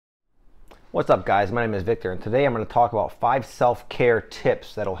What's up, guys? My name is Victor, and today I'm going to talk about 5 self-care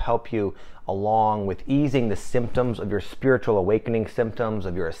tips that'll help you along with easing the symptoms of your spiritual awakening symptoms,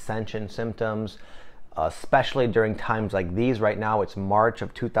 of your ascension symptoms, especially during times like these. Right now it's March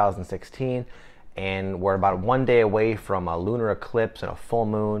of 2016, and we're about 1 day away from a lunar eclipse and a full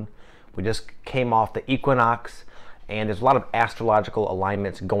moon. We just came off the Equinox, and there's a lot of astrological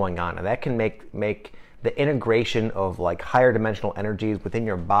alignments going on, and that can make the integration of like higher dimensional energies within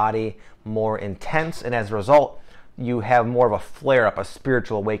your body more intense, and as a result you have more of a flare-up, a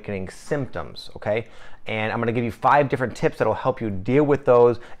spiritual awakening symptoms, okay? And I'm going to give you 5 different tips that will help you deal with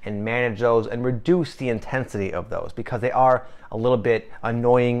those and manage those and reduce the intensity of those, because they are a little bit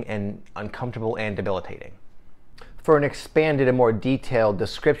annoying and uncomfortable and debilitating. For an expanded and more detailed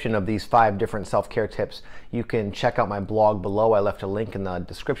description of these 5 different self-care tips, you can check out my blog below. I left a link in the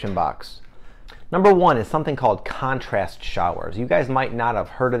description box. Number 1 is something called contrast showers. You guys might not have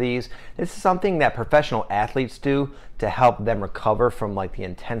heard of these. This is something that professional athletes do to help them recover from like the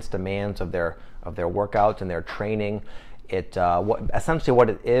intense demands of their workouts and their training. Essentially what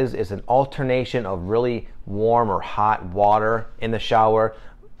it is an alternation of really warm or hot water in the shower,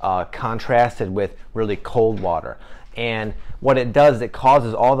 contrasted with really cold water. And what it does is it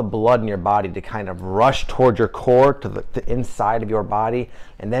causes all the blood in your body to kind of rush towards your core, to the inside of your body,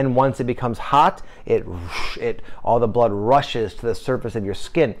 and then once it becomes hot, all the blood rushes to the surface of your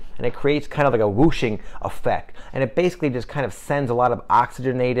skin, and it creates kind of like a whooshing effect. And it basically just kind of sends a lot of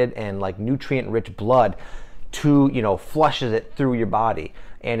oxygenated and like nutrient-rich blood to, flushes it through your body.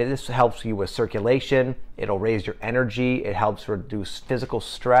 And this helps you with circulation, it'll raise your energy, it helps reduce physical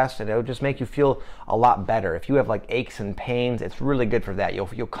stress, and it'll just make you feel a lot better. If you have like aches and pains, it's really good for that.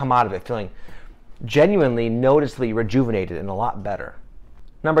 You'll come out of it feeling genuinely, noticeably rejuvenated and a lot better.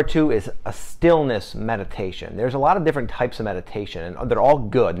 Number 2 is a stillness meditation. There's a lot of different types of meditation, and they're all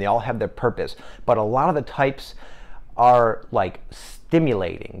good, and they all have their purpose, but a lot of the types are like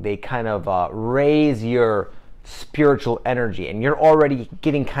stimulating. They kind of raise your spiritual energy, and you're already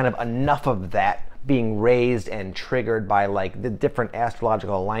getting kind of enough of that being raised and triggered by like the different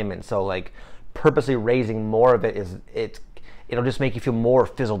astrological alignments. So like purposely raising more of it it'll just make you feel more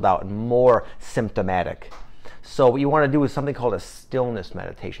fizzled out and more symptomatic. So what you want to do is something called a stillness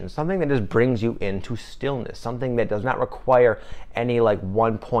meditation, something that just brings you into stillness, something that does not require any like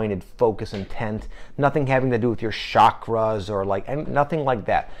one-pointed focus intent, nothing having to do with your chakras or like nothing like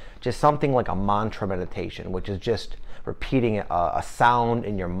that. Just something like a mantra meditation, which is just repeating a sound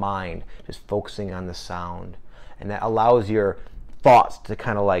in your mind, just focusing on the sound, and that allows your thoughts to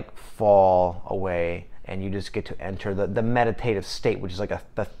kind of like fall away, and you just get to enter the meditative state, which is like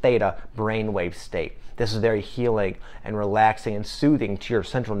the theta brainwave state. This is very healing and relaxing and soothing to your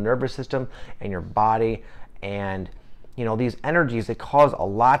central nervous system and your body. And these energies, they cause a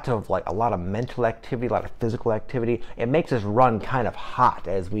lot of mental activity, a lot of physical activity. It makes us run kind of hot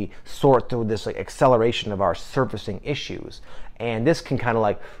as we sort through this like acceleration of our surfacing issues. And this can kind of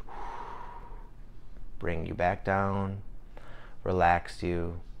like bring you back down, relax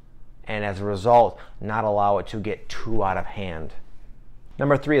you, and as a result, not allow it to get too out of hand.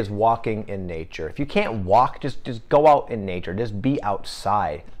 Number 3 is walking in nature. If you can't walk, just go out in nature. Just be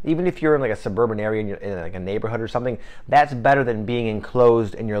outside. Even if you're in like a suburban area, in like a neighborhood or something, that's better than being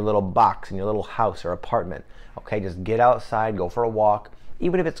enclosed in your little box, in your little house or apartment. Okay, just get outside, go for a walk,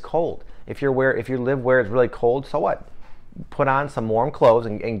 even if it's cold. If you live where it's really cold, so what? Put on some warm clothes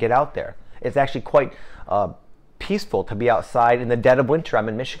and get out there. It's actually quite peaceful to be outside in the dead of winter. I'm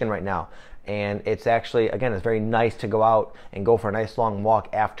in Michigan right now. And it's actually, again, it's very nice to go out and go for a nice long walk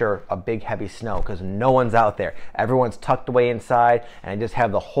after a big heavy snow, because no one's out there. Everyone's tucked away inside, and I just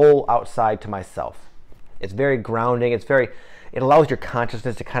have the whole outside to myself. It's very grounding. It allows your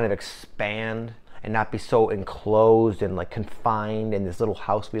consciousness to kind of expand and not be so enclosed and like confined in this little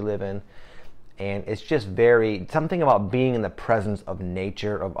house we live in. And it's just something about being in the presence of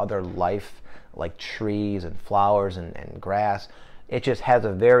nature, of other life, like trees and flowers and grass. It just has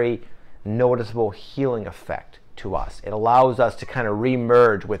a very noticeable healing effect to us. It allows us to kind of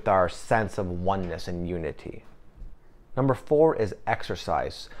re-merge with our sense of oneness and unity. Number 4 is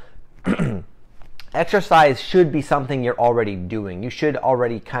exercise. Exercise should be something you're already doing. You should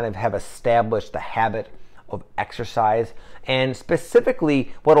already kind of have established the habit of exercise, and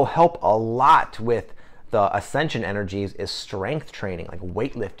specifically what will help a lot with the ascension energies is strength training, like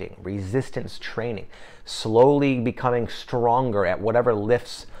weightlifting, resistance training, slowly becoming stronger at whatever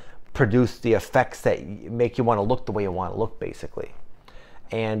lifts produce the effects that make you want to look the way you want to look, basically.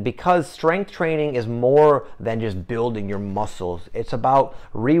 And because strength training is more than just building your muscles, it's about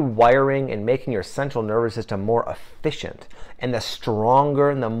rewiring and making your central nervous system more efficient. And the stronger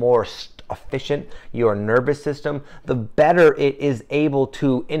and the more efficient your nervous system, the better it is able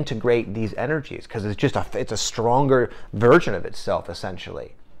to integrate these energies, because it's a stronger version of itself,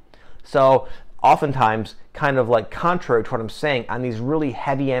 essentially. So oftentimes, kind of like contrary to what I'm saying, on these really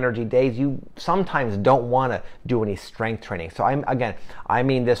heavy energy days, you sometimes don't want to do any strength training. So I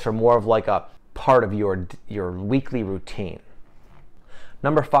mean this for more of like a part of your weekly routine.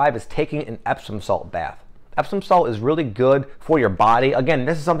 Number 5 is taking an Epsom salt bath. Epsom salt is really good for your body. Again,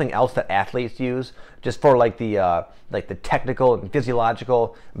 this is something else that athletes use, just for like the technical and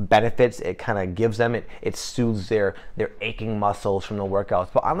physiological benefits it kind of gives them. It soothes their aching muscles from the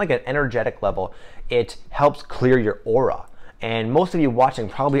workouts. But on like an energetic level, it helps clear your aura. And most of you watching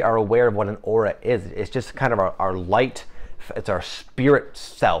probably are aware of what an aura is. It's just kind of our light. It's our spirit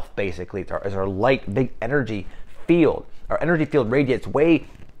self, basically. It's our light, big energy field. Our energy field radiates way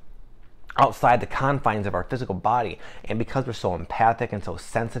outside the confines of our physical body, and because we're so empathic and so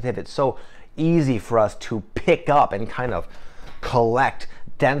sensitive, it's so easy for us to pick up and kind of collect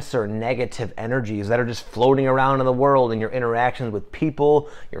denser negative energies that are just floating around in the world in your interactions with people,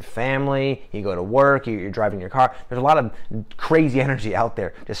 your family, you go to work, you're driving your car. There's a lot of crazy energy out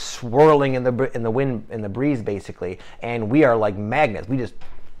there just swirling in the wind, in the breeze, basically, and we are like magnets.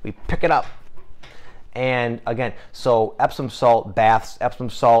 We pick it up. And again, so Epsom salt baths, Epsom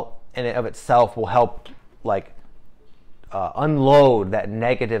salt in and of itself will help like unload that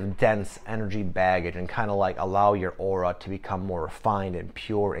negative, dense energy baggage and kind of like allow your aura to become more refined and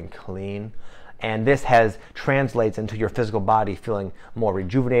pure and clean. And this translates into your physical body feeling more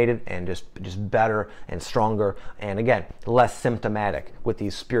rejuvenated and just better and stronger, and again, less symptomatic with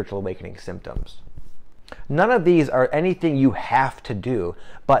these spiritual awakening symptoms. None of these are anything you have to do,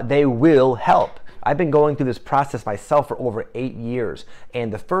 but they will help. I've been going through this process myself for over 8 years,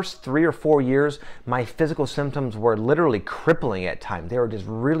 and the first 3 or 4 years, my physical symptoms were literally crippling at times. They were just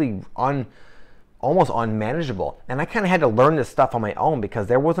really almost unmanageable, and I kind of had to learn this stuff on my own because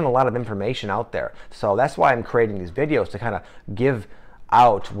there wasn't a lot of information out there. So that's why I'm creating these videos, to kind of give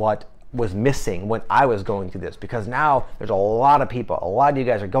out what was missing when I was going through this, because now there's a lot of people, a lot of you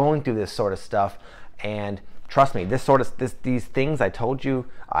guys are going through this sort of stuff, and trust me, these things I told you,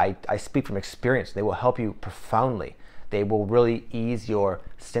 I speak from experience. They will help you profoundly. They will really ease your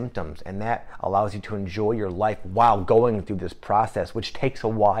symptoms, and that allows you to enjoy your life while going through this process, which takes a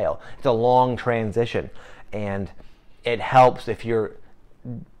while. It's a long transition, and it helps if you're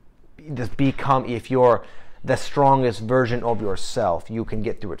the strongest version of yourself. You can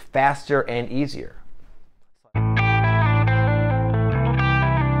get through it faster and easier.